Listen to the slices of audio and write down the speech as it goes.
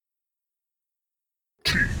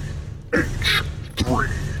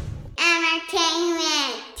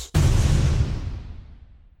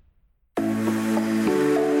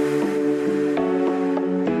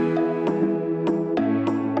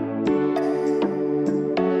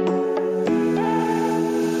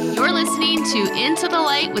listening to Into the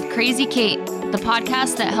Light with Crazy Kate, the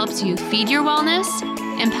podcast that helps you feed your wellness,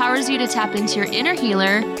 empowers you to tap into your inner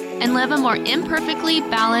healer, and live a more imperfectly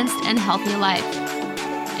balanced and healthy life.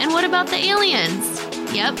 And what about the aliens?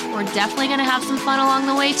 Yep, we're definitely going to have some fun along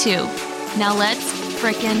the way too. Now let's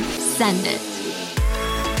frickin' send it.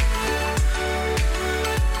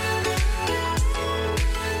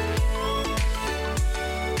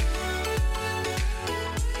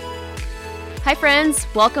 Hi friends,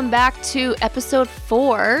 welcome back to episode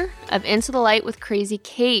 4 of Into the Light with Crazy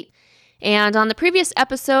Kate. And on the previous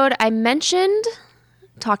episode, I mentioned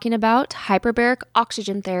talking about hyperbaric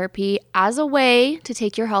oxygen therapy as a way to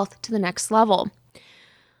take your health to the next level.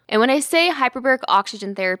 And when I say hyperbaric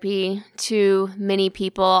oxygen therapy to many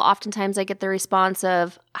people, oftentimes I get the response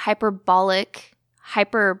of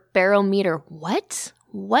hyperbarometer. What?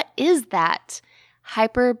 What is that?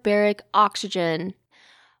 Hyperbaric oxygen.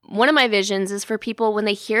 One of my visions is for people, when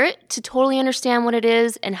they hear it, to totally understand what it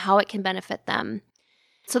is and how it can benefit them.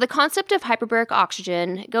 So the concept of hyperbaric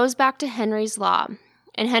oxygen goes back to Henry's Law.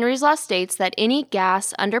 And Henry's Law states that any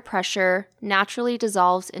gas under pressure naturally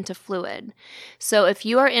dissolves into fluid. So if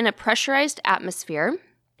you are in a pressurized atmosphere,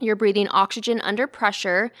 you're breathing oxygen under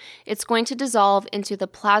pressure, it's going to dissolve into the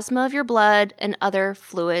plasma of your blood and other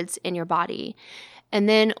fluids in your body. And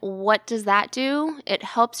then what does that do? It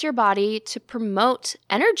helps your body to promote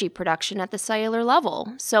energy production at the cellular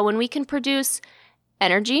level. So when we can produce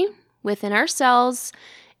energy within our cells,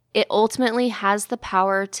 it ultimately has the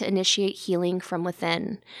power to initiate healing from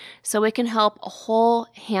within. So it can help a whole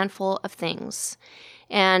handful of things.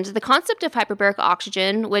 And the concept of hyperbaric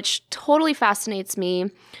oxygen, which totally fascinates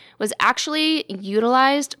me, was actually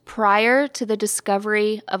utilized prior to the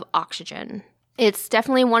discovery of oxygen. It's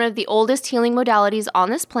definitely one of the oldest healing modalities on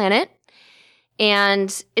this planet,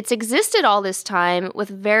 and it's existed all this time with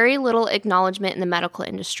very little acknowledgement in the medical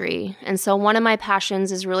industry. And so one of my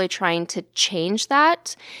passions is really trying to change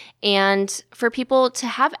that and for people to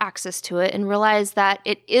have access to it and realize that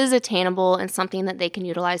it is attainable and something that they can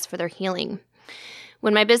utilize for their healing.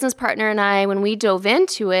 When my business partner and I, when we dove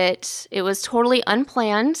into it, it was totally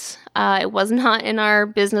unplanned. It was not in our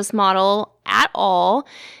business model at all.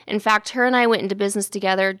 In fact, her and I went into business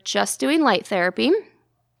together just doing light therapy,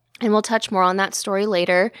 and we'll touch more on that story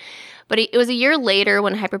later. But it was a year later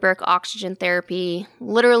when hyperbaric oxygen therapy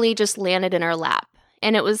literally just landed in our lap.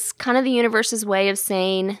 And it was kind of the universe's way of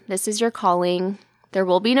saying, this is your calling. There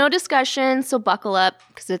will be no discussion, so buckle up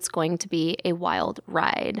because it's going to be a wild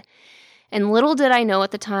ride. And little did I know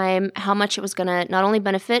at the time how much it was going to not only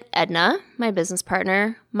benefit Edna, my business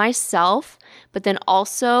partner, myself, but then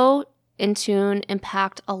also in tune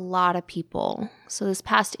impact a lot of people. So this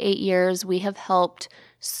past 8 years, we have helped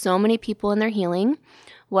so many people in their healing,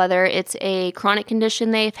 whether it's a chronic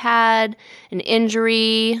condition they've had, an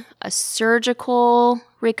injury, a surgical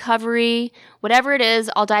recovery, whatever it is.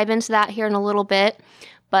 I'll dive into that here in a little bit,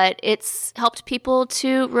 but it's helped people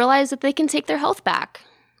to realize that they can take their health back.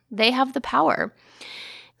 They have the power.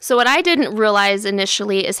 So what I didn't realize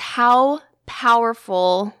initially is how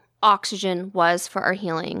powerful oxygen was for our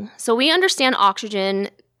healing. So we understand oxygen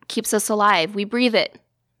keeps us alive. We breathe it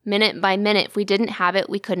minute by minute. If we didn't have it,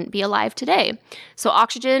 we couldn't be alive today. So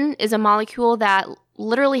oxygen is a molecule that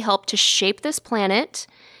literally helped to shape this planet.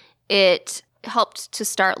 It helped to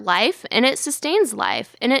start life, and it sustains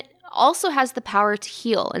life, and it also has the power to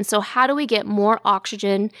heal. And so how do we get more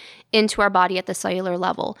oxygen into our body at the cellular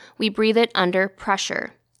level? We breathe it under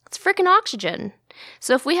pressure. It's freaking oxygen.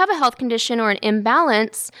 So if we have a health condition or an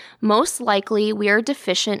imbalance, most likely we are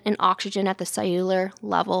deficient in oxygen at the cellular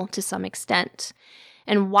level to some extent.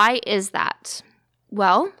 And why is that?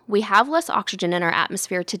 Well, we have less oxygen in our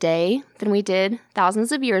atmosphere today than we did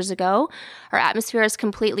thousands of years ago. Our atmosphere has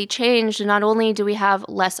completely changed, and not only do we have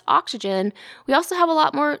less oxygen, we also have a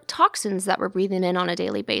lot more toxins that we're breathing in on a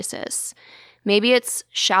daily basis. Maybe it's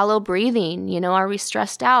shallow breathing. Are we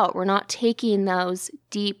stressed out? We're not taking those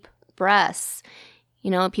deep breaths.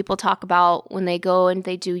 People talk about when they go and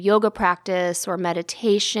they do yoga practice or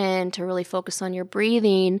meditation to really focus on your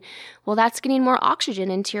breathing. Well, that's getting more oxygen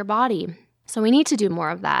into your body. So we need to do more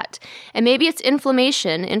of that. And maybe it's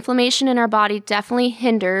inflammation. Inflammation in our body definitely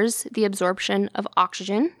hinders the absorption of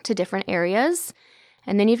oxygen to different areas.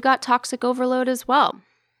 And then you've got toxic overload as well.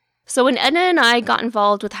 So when Edna and I got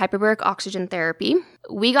involved with hyperbaric oxygen therapy,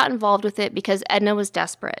 we got involved with it because Edna was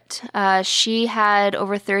desperate. She had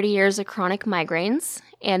over 30 years of chronic migraines,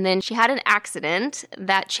 and then she had an accident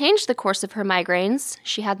that changed the course of her migraines.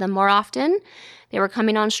 She had them more often. They were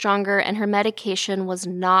coming on stronger, and her medication was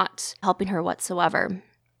not helping her whatsoever.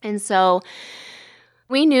 And so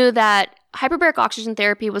we knew that hyperbaric oxygen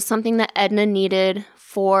therapy was something that Edna needed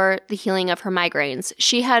for the healing of her migraines.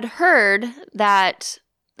 She had heard that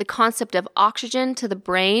the concept of oxygen to the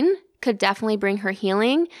brain could definitely bring her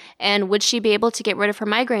healing. And would she be able to get rid of her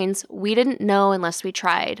migraines? We didn't know unless we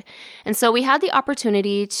tried. And so we had the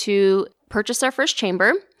opportunity to purchase our first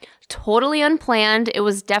chamber, totally unplanned. It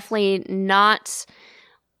was definitely not,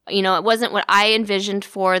 it wasn't what I envisioned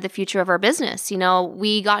for the future of our business.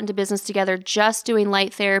 We got into business together just doing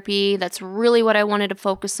light therapy. That's really what I wanted to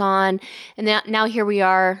focus on. And now here we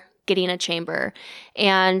are getting a chamber.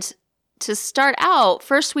 And to start out,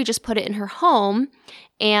 first we just put it in her home,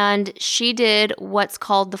 and she did what's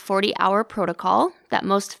called the 40-hour protocol that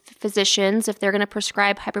most physicians, if they're going to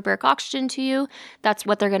prescribe hyperbaric oxygen to you, that's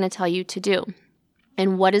what they're going to tell you to do.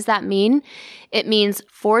 And what does that mean? It means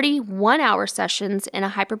 41-hour sessions in a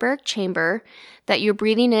hyperbaric chamber that you're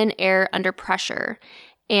breathing in air under pressure.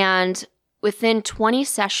 And within 20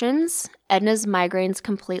 sessions, Edna's migraines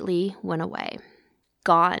completely went away.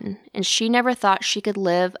 Gone. And she never thought she could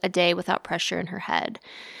live a day without pressure in her head.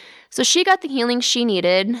 So she got the healing she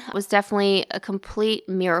needed. It was definitely a complete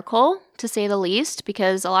miracle, to say the least,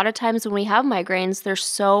 because a lot of times when we have migraines, they're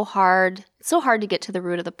so hard to get to the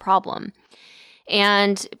root of the problem.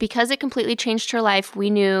 And because it completely changed her life, we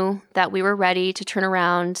knew that we were ready to turn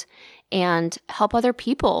around and help other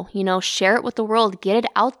people, share it with the world, get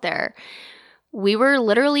it out there. We were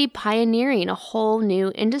literally pioneering a whole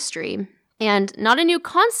new industry. And not a new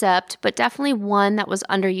concept, but definitely one that was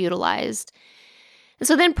underutilized. And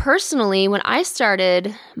so then personally, when I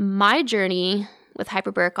started my journey with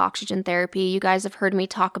hyperbaric oxygen therapy, you guys have heard me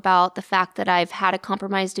talk about the fact that I've had a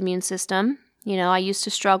compromised immune system. I used to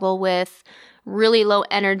struggle with really low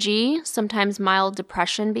energy, sometimes mild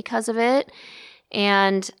depression because of it.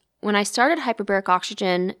 And when I started hyperbaric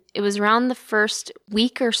oxygen, it was around the first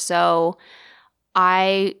week or so,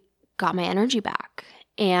 I got my energy back.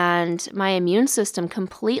 And my immune system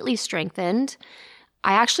completely strengthened.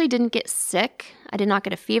 I actually didn't get sick. I did not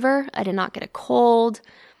get a fever. I did not get a cold.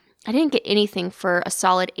 I didn't get anything for a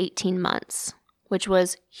solid 18 months, which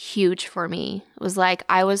was huge for me. It was like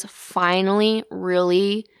I was finally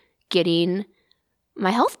really getting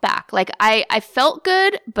my health back. Like I felt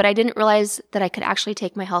good, but I didn't realize that I could actually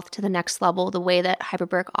take my health to the next level the way that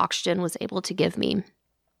hyperbaric oxygen was able to give me.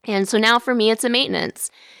 And so now for me, it's a maintenance.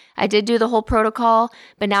 I did do the whole protocol,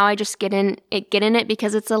 but now I just get in it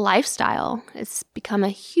because it's a lifestyle. It's become a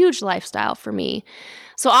huge lifestyle for me.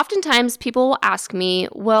 So oftentimes people will ask me,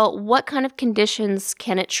 well, what kind of conditions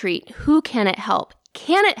can it treat? Who can it help?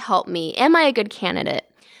 Can it help me? Am I a good candidate?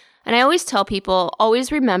 And I always tell people,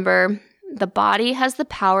 always remember, the body has the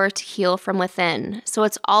power to heal from within. So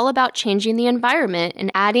it's all about changing the environment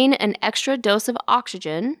and adding an extra dose of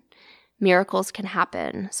oxygen. Miracles can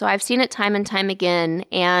happen. So I've seen it time and time again,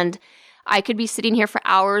 and I could be sitting here for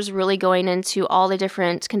hours really going into all the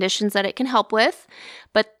different conditions that it can help with.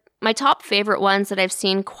 But my top favorite ones that I've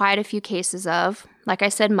seen quite a few cases of, like I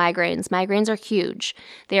said, migraines. Migraines are huge.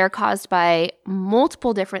 They are caused by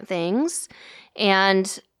multiple different things.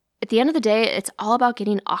 And at the end of the day, it's all about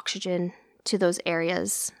getting oxygen to those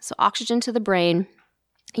areas. So oxygen to the brain,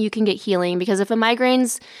 you can get healing, because if a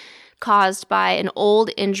migraine's caused by an old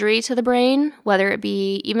injury to the brain, whether it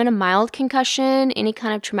be even a mild concussion, any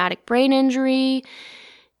kind of traumatic brain injury,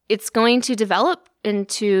 it's going to develop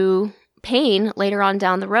into pain later on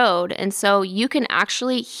down the road. And so you can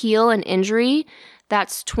actually heal an injury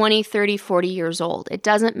that's 20, 30, 40 years old. It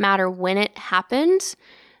doesn't matter when it happened,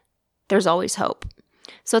 there's always hope.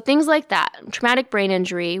 So things like that, traumatic brain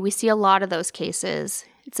injury, we see a lot of those cases.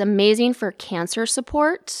 It's amazing for cancer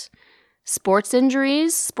support. Sports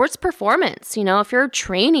injuries, sports performance, if you're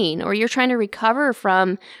training or you're trying to recover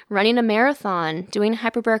from running a marathon, doing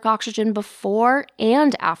hyperbaric oxygen before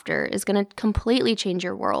and after is going to completely change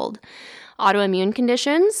your world. Autoimmune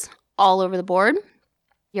conditions, all over the board.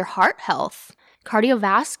 Your heart health,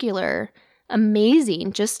 cardiovascular,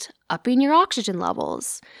 amazing, just upping your oxygen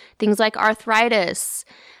levels. Things like arthritis.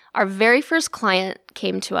 Our very first client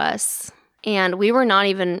came to us, and we were not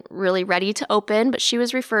even really ready to open, but she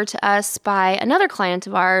was referred to us by another client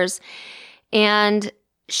of ours. And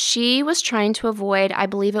she was trying to avoid, I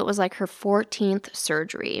believe it was like her 14th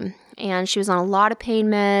surgery. And she was on a lot of pain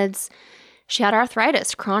meds. She had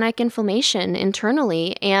arthritis, chronic inflammation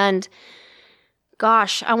internally. And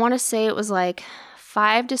gosh, I want to say it was like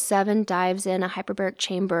 5 to 7 dives in a hyperbaric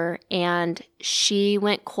chamber. And she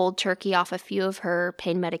went cold turkey off a few of her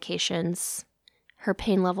pain medications. Her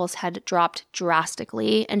pain levels had dropped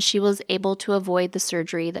drastically, and she was able to avoid the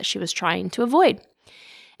surgery that she was trying to avoid.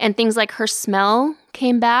 And things like her smell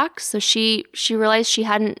came back. So she realized she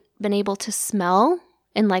hadn't been able to smell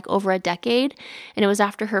in like over a decade. And it was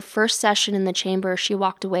after her first session in the chamber, she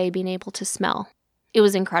walked away being able to smell. It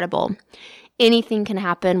was incredible. Anything can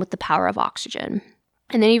happen with the power of oxygen.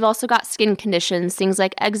 And then you've also got skin conditions, things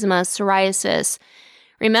like eczema, psoriasis.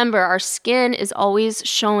 Remember, our skin is always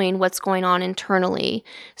showing what's going on internally.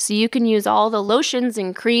 So you can use all the lotions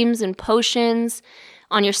and creams and potions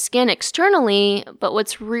on your skin externally, but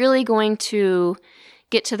what's really going to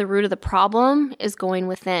get to the root of the problem is going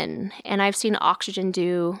within. And I've seen oxygen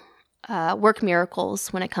do work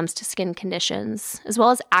miracles when it comes to skin conditions, as well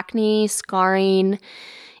as acne, scarring,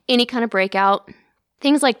 any kind of breakout.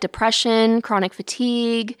 Things like depression, chronic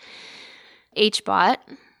fatigue, HBOT,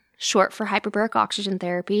 short for hyperbaric oxygen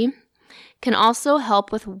therapy, can also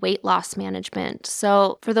help with weight loss management.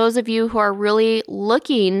 So for those of you who are really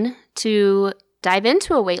looking to dive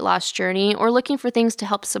into a weight loss journey or looking for things to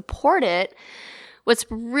help support it, what's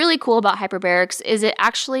really cool about hyperbarics is it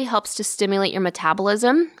actually helps to stimulate your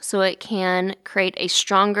metabolism. So it can create a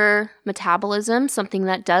stronger metabolism, something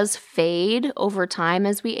that does fade over time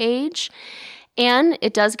as we age. And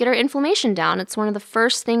it does get our inflammation down. It's one of the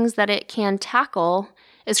first things that it can tackle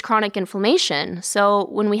is chronic inflammation. So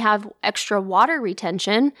when we have extra water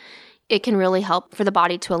retention, it can really help for the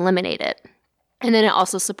body to eliminate it. And then it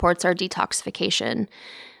also supports our detoxification.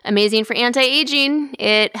 Amazing for anti-aging.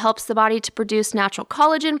 It helps the body to produce natural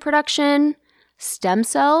collagen production, stem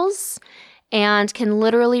cells, and can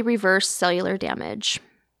literally reverse cellular damage.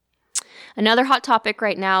 Another hot topic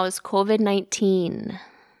right now is COVID-19.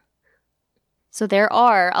 So there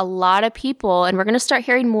are a lot of people, and we're going to start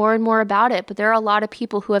hearing more and more about it, but there are a lot of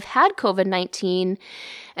people who have had COVID-19,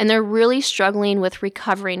 and they're really struggling with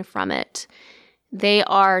recovering from it. They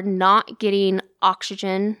are not getting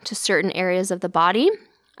oxygen to certain areas of the body.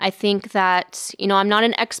 I think that, I'm not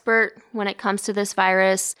an expert when it comes to this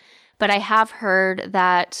virus, but I have heard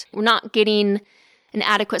that we're not getting an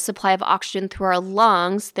adequate supply of oxygen through our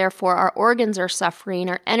lungs. Therefore, our organs are suffering,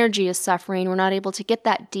 our energy is suffering. We're not able to get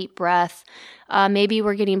that deep breath. Maybe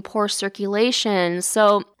we're getting poor circulation.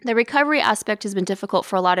 So the recovery aspect has been difficult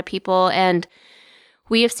for a lot of people. And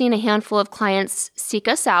we have seen a handful of clients seek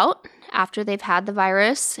us out after they've had the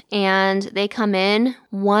virus, and they come in,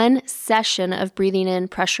 one session of breathing in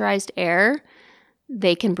pressurized air,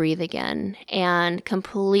 they can breathe again and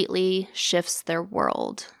completely shifts their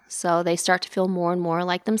world. So they start to feel more and more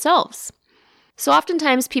like themselves. So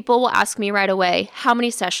oftentimes people will ask me right away, how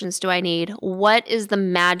many sessions do I need? What is the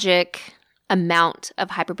magic amount of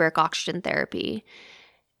hyperbaric oxygen therapy?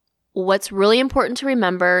 What's really important to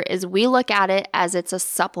remember is we look at it as it's a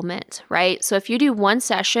supplement, right? So if you do one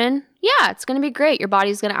session, yeah, it's going to be great. Your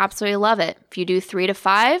body's going to absolutely love it. If you do 3 to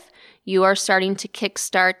 5, you are starting to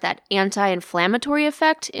kickstart that anti-inflammatory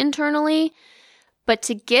effect internally. But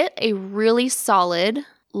to get a really solid,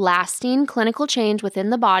 lasting clinical change within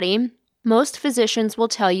the body, most physicians will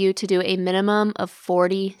tell you to do a minimum of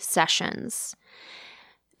 40 sessions.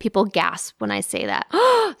 People gasp when I say that.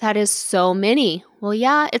 Oh, that is so many. Well,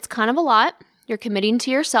 yeah, it's kind of a lot. You're committing to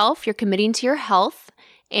yourself, you're committing to your health,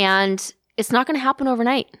 and it's not going to happen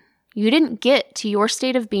overnight. You didn't get to your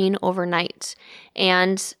state of being overnight,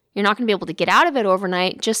 and you're not going to be able to get out of it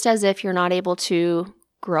overnight, just as if you're not able to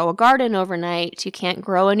grow a garden overnight. You can't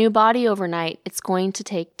grow a new body overnight. It's going to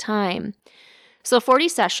take time. So 40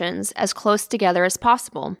 sessions as close together as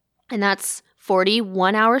possible. And that's 40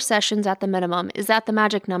 one-hour sessions at the minimum. Is that the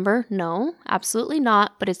magic number? No, absolutely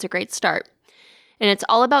not, but it's a great start. And it's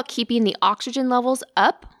all about keeping the oxygen levels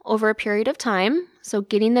up over a period of time. So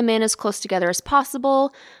getting them in as close together as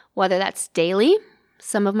possible, whether that's daily.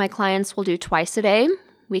 Some of my clients will do twice a day.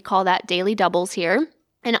 We call that daily doubles here.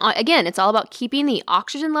 And again, it's all about keeping the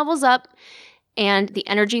oxygen levels up and the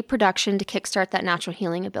energy production to kickstart that natural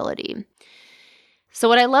healing ability. So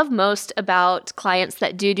what I love most about clients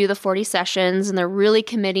that do the 40 sessions and they're really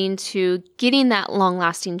committing to getting that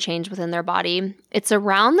long-lasting change within their body, it's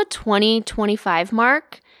around the 20-25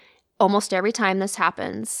 mark almost every time this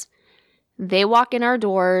happens. They walk in our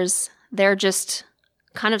doors, they're just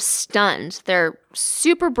kind of stunned. They're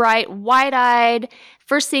super bright, wide-eyed.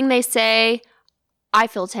 First thing they say, I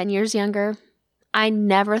feel 10 years younger. I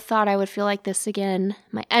never thought I would feel like this again.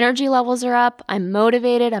 My energy levels are up. I'm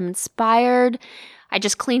motivated. I'm inspired. I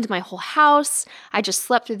just cleaned my whole house. I just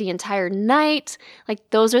slept through the entire night. Like,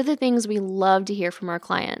 those are the things we love to hear from our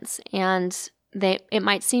clients. And it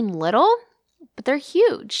might seem little, but they're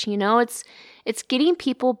huge. It's getting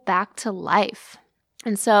people back to life.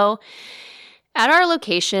 And so at our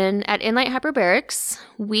location at Enlight Hyperbarics,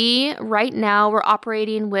 right now we're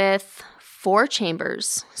operating with 4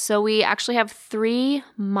 chambers. So we actually have 3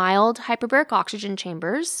 mild hyperbaric oxygen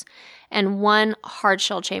chambers and 1 hard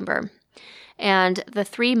shell chamber. And the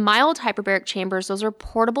 3 mild hyperbaric chambers, those are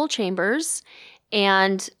portable chambers,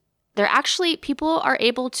 and they're actually, people are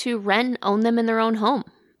able to rent and own them in their own home.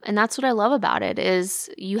 And that's what I love about it, is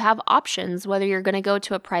you have options, whether you're going to go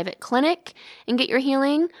to a private clinic and get your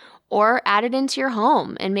healing or add it into your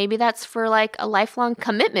home. And maybe that's for like a lifelong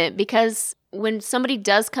commitment, because when somebody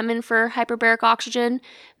does come in for hyperbaric oxygen,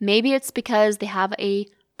 maybe it's because they have a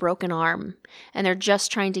broken arm and they're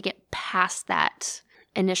just trying to get past that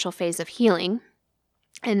initial phase of healing.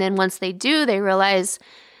 And then once they do, they realize,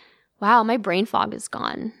 wow, my brain fog is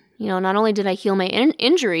gone. Not only did I heal my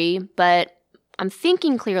injury, but I'm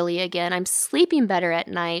thinking clearly again. I'm sleeping better at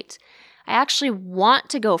night. I actually want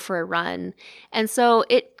to go for a run. And so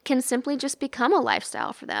it can simply just become a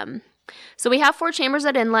lifestyle for them. So we have 4 chambers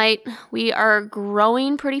at Enlight. We are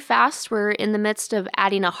growing pretty fast. We're in the midst of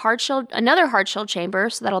adding another hard shell chamber.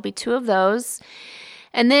 So that'll be 2 of those.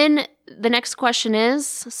 And then the next question is,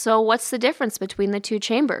 so what's the difference between the 2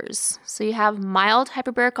 chambers? So you have mild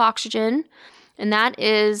hyperbaric oxygen, and that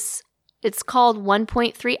is, it's called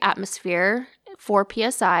 1.3 atmosphere, 4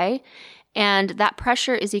 psi, and that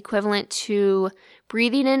pressure is equivalent to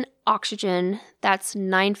breathing in oxygen that's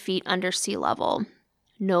 9 feet under sea level.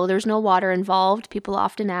 No, there's no water involved. People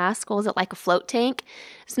often ask, well, is it like a float tank?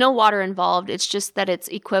 There's no water involved. It's just that it's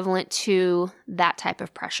equivalent to that type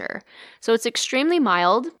of pressure. So it's extremely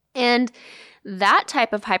mild, and that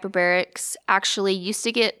type of hyperbarics actually used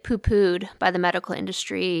to get poo-pooed by the medical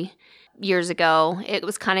industry years ago. It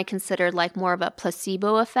was kind of considered like more of a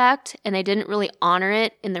placebo effect, and they didn't really honor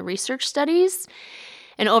it in the research studies.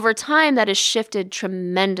 And over time, that has shifted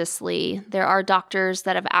tremendously. There are doctors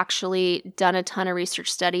that have actually done a ton of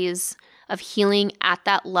research studies of healing at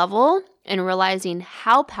that level and realizing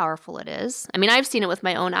how powerful it is. I mean, I've seen it with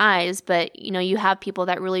my own eyes, but you have people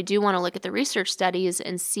that really do want to look at the research studies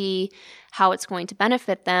and see how it's going to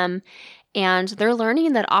benefit them. And they're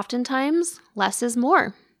learning that oftentimes less is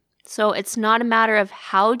more. So it's not a matter of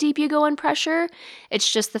how deep you go in pressure.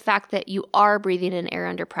 It's just the fact that you are breathing in air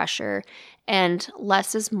under pressure. And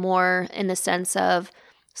less is more in the sense of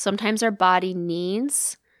sometimes our body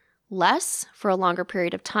needs less for a longer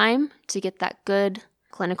period of time to get that good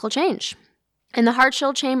clinical change. And the hard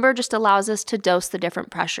shell chamber just allows us to dose the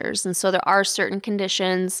different pressures. And so there are certain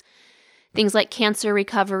conditions, things like cancer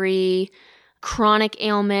recovery, chronic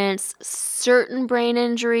ailments, certain brain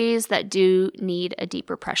injuries that do need a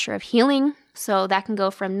deeper pressure of healing. So that can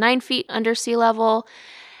go from 9 feet under sea level.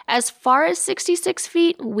 As far as 66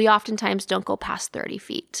 feet, we oftentimes don't go past 30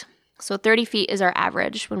 feet. So 30 feet is our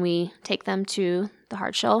average when we take them to the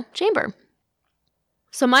hard shell chamber.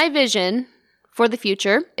 So my vision for the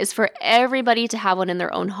future is for everybody to have one in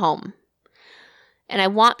their own home. And I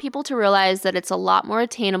want people to realize that it's a lot more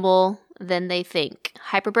attainable than they think.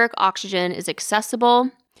 Hyperbaric oxygen is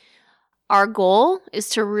accessible. Our goal is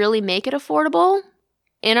to really make it affordable.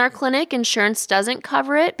 In our clinic, insurance doesn't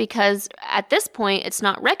cover it because at this point it's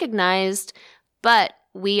not recognized, but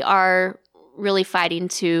we are really fighting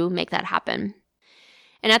to make that happen.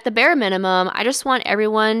 And at the bare minimum, I just want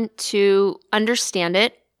everyone to understand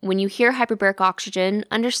it. When you hear hyperbaric oxygen,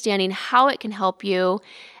 understanding how it can help you,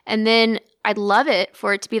 and then I'd love it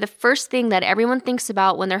for it to be the first thing that everyone thinks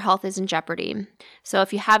about when their health is in jeopardy. So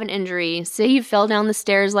if you have an injury, say you fell down the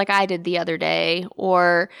stairs like I did the other day,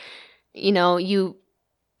 or you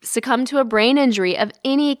succumb to a brain injury of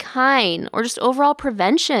any kind, or just overall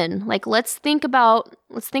prevention. Like let's think about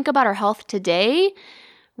our health today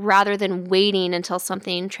rather than waiting until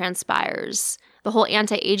something transpires. The whole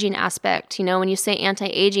anti-aging aspect, when you say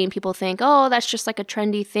anti-aging, people think, oh, that's just like a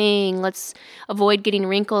trendy thing. Let's avoid getting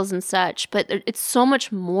wrinkles and such. But it's so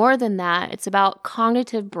much more than that. It's about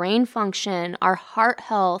cognitive brain function, our heart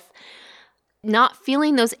health, not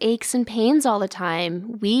feeling those aches and pains all the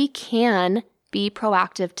time. We can be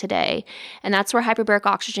proactive today. And that's where hyperbaric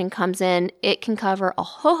oxygen comes in. It can cover a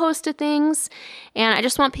whole host of things. And I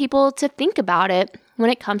just want people to think about it when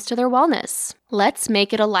it comes to their wellness. Let's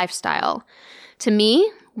make it a lifestyle. To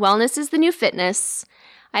me, wellness is the new fitness.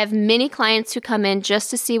 I have many clients who come in just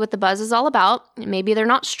to see what the buzz is all about. Maybe they're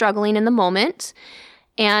not struggling in the moment.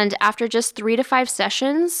 And after just 3 to 5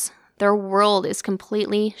 sessions, their world is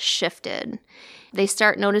completely shifted. They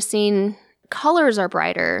start noticing colors are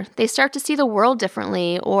brighter. They start to see the world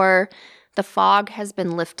differently, or the fog has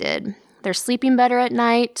been lifted. They're sleeping better at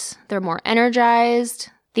night. They're more energized,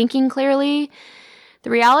 thinking clearly. The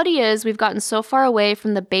reality is we've gotten so far away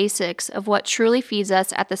from the basics of what truly feeds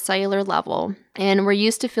us at the cellular level, and we're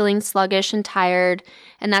used to feeling sluggish and tired,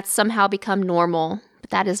 and that's somehow become normal. But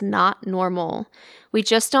that is not normal. We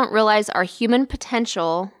just don't realize our human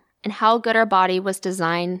potential and how good our body was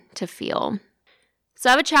designed to feel. So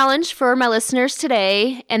I have a challenge for my listeners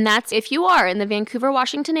today, and that's if you are in the Vancouver,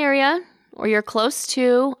 Washington area, or you're close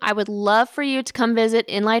to, I would love for you to come visit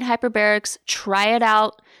Enlight Hyperbarics, try it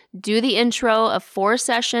out, do the intro of 4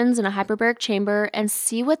 sessions in a hyperbaric chamber, and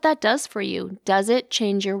see what that does for you. Does it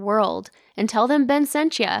change your world? And tell them Ben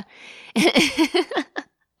sent you.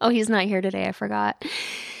 Oh, he's not here today, I forgot.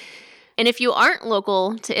 And if you aren't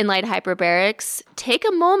local to Enlight Hyperbarics, take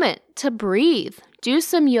a moment to breathe. Do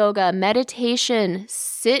some yoga, meditation,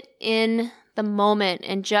 sit in the moment,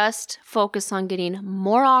 and just focus on getting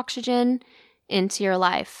more oxygen into your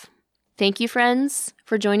life. Thank you, friends,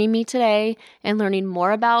 for joining me today and learning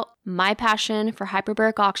more about my passion for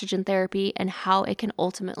hyperbaric oxygen therapy and how it can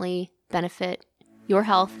ultimately benefit your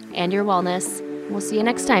health and your wellness. We'll see you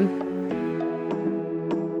next time.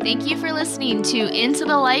 Thank you for listening to Into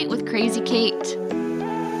the Light with Crazy Kate.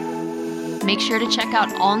 Make sure to check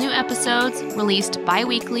out all new episodes released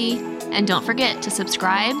bi-weekly, and don't forget to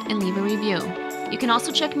subscribe and leave a review. You can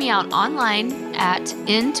also check me out online at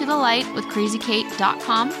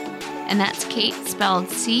intothelightwithcrazykate.com, and that's Kate spelled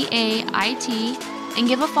C-A-I-T, and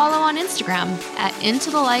give a follow on Instagram at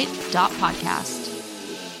intothelight.podcast.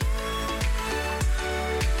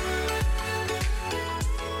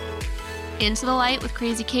 Into the Light with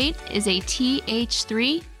Crazy Kate is a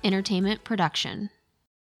TH3 Entertainment production.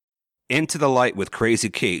 Into the Light with Crazy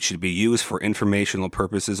Kate should be used for informational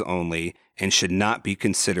purposes only and should not be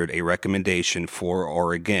considered a recommendation for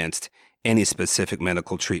or against any specific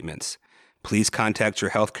medical treatments. Please contact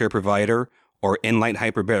your healthcare provider or Enlight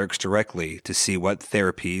Hyperbarics directly to see what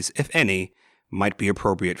therapies, if any, might be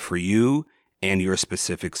appropriate for you and your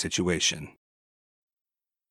specific situation.